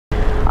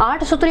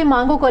8 सूत्री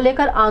मांगों को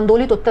लेकर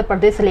आंदोलित उत्तर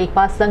प्रदेश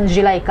लेखपाल संघ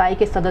जिला इकाई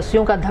के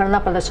सदस्यों का धरना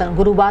प्रदर्शन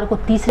गुरुवार को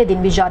तीसरे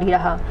दिन भी जारी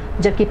रहा,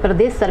 जबकि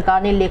प्रदेश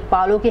सरकार ने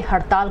लेखपालों की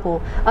हड़ताल को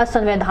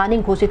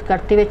असंवैधानिक घोषित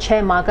करते हुए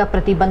 6 माह का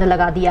प्रतिबंध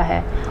लगा दिया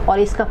है और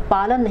इसका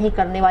पालन नहीं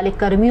करने वाले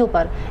कर्मियों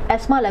पर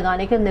एस्मा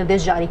लगाने के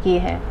निर्देश जारी किए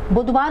हैं।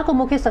 बुधवार को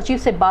मुख्य सचिव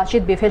से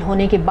बातचीत विफल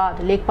होने के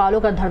बाद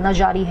लेखपालों का धरना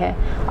जारी है।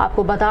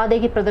 आपको बता दें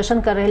कि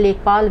प्रदर्शन कर रहे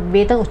लेखपाल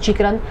वेतन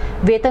उच्चीकरण,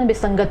 वेतन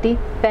विसंगति,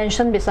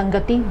 पेंशन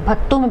विसंगति,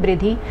 भत्तों में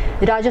वृद्धि,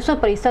 राजस्व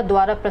परिषद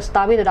द्वारा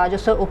प्रस्तावित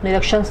राजस्व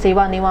उपनिरीक्षण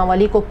सेवा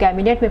नियमावली को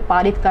कैबिनेट में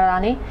पारित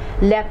कराने,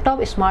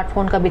 लैपटॉप,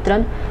 स्मार्टफोन का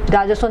वितरण,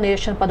 राजस्व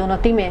निरीक्षण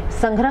पदोन्नति में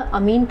संग्रह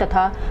अमीन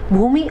तथा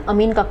भूमि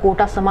अमीन का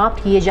कोटा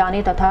समाप्त किए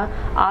जाने तथा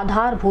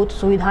आधारभूत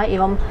सुविधाएं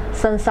एवं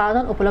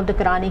संसाधन उपलब्ध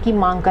कराने की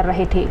मांग कर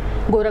रहे थे।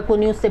 गोरखपुर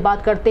न्यूज से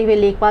बात करते हुए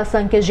लेखपाल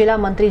संघ के जिला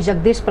मंत्री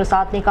जगदीश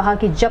प्रसाद ने कहा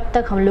कि जब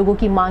तक हम लोगों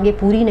की मांगे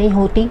पूरी नहीं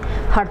होती,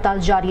 हड़ताल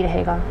जारी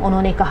रहेगा।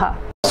 उन्होंने कहा,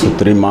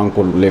 सूत्री मांग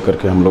को लेकर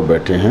के हम लोग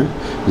बैठे हैं,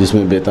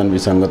 जिसमें वेतन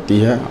विसंगति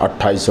है,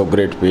 2800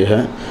 ग्रेड पे है,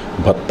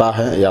 भत्ता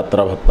है,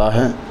 यात्रा भत्ता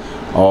है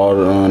और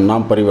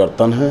नाम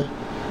परिवर्तन है।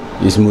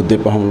 इस मुद्दे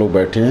पर हम लोग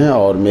बैठे हैं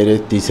और मेरे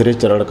तीसरे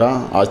चरण का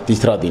आज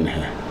तीसरा दिन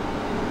है।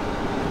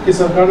 कि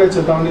सरकार ने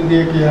चेतावनी दी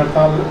है कि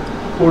हड़ताल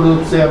पूर्ण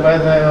रूप से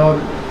अवैध है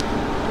और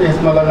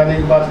एस्मा लगाने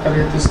की बात कर रही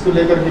है, तो इसको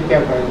लेकर के क्या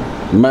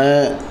कहेंगे?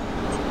 मैं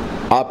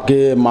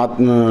आपके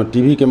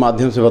टीवी के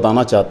माध्यम से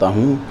बताना चाहता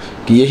हूं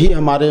कि यही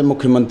हमारे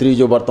मुख्यमंत्री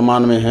जो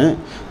वर्तमान में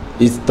हैं,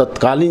 इस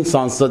तत्कालीन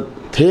सांसद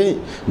थे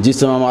जिस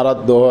समय हमारा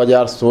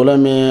 2016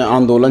 में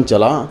आंदोलन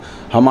चला।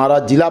 हमारा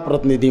जिला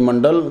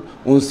प्रतिनिधिमंडल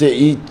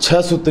उनसे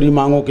 6 सूत्री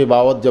मांगों के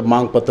बाबत जब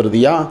मांग पत्र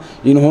दिया,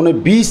 इन्होंने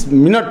 20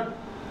 मिनट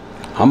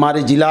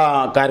हमारे जिला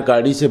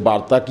कार्यकारिणी से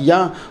वार्ता किया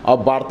और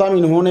वार्ता में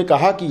इन्होंने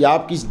कहा कि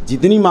आपकी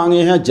जितनी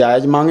मांगे हैं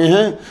जायज़ मांगे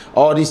हैं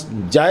और इस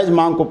जायज़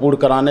मांग को पूर्ण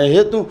कराने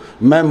हेतु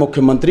मैं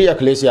मुख्यमंत्री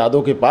अखिलेश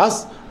यादव के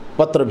पास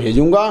पत्र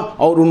भेजूंगा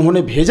और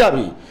उन्होंने भेजा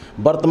भी।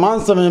 वर्तमान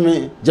समय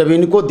में जब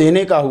इनको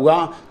देने का हुआ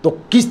तो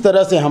किस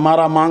तरह से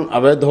हमारा मांग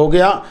अवैध हो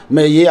गया,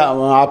 मैं ये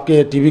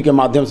आपके टीवी के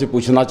माध्यम से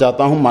पूछना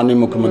चाहता हूं। माननीय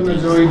मुख्यमंत्री,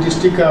 जो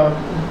डिस्ट्रिक्ट का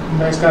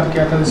बहिष्कार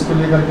किया था, इसको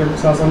लेकर के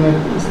प्रशासन ने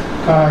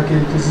कहा कि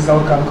किसी से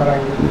और काम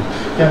कराएंगे,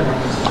 क्या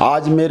करेंगे?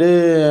 आज मेरे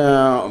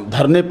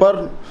धरने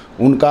पर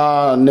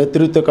उनका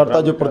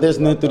नेतृत्वकर्ता, जो प्रदेश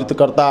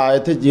नेतृत्वकर्ता आए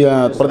थे,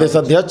 प्रदेश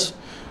अध्यक्ष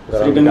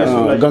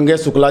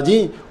गंगेश शुक्ला जी,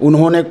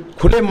 उन्होंने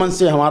खुले मन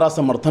से हमारा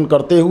समर्थन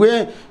करते हुए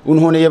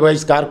उन्होंने ये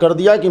बहिष्कार कर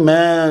दिया कि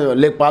मैं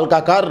लेखपाल का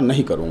कार्य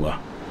नहीं करूंगा।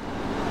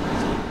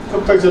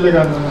 कब तक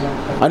चलेगा?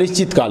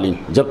 अनिश्चितकालीन,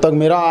 जब तक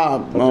मेरा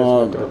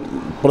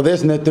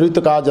प्रदेश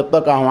नेतृत्व का जब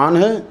तक आह्वान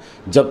है,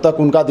 जब तक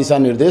उनका दिशा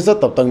निर्देश है,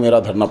 तब तक मेरा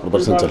धरना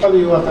प्रदर्शन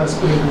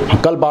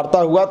चलेगा। कल वार्ता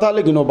हुआ था,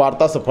 लेकिन वो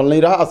वार्ता सफल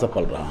नहीं रहा,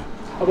 असफल रहा।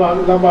 अब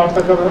अगला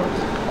वार्ता कब है?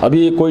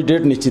 अभी कोई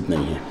डेट निश्चित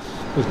नहीं है।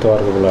 इस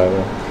त्योहार को बुलाया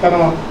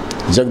गया।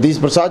 जगदीश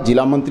प्रसाद,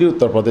 जिला मंत्री,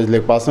 उत्तर प्रदेश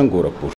लेखपाल संघ, गोरखपुर।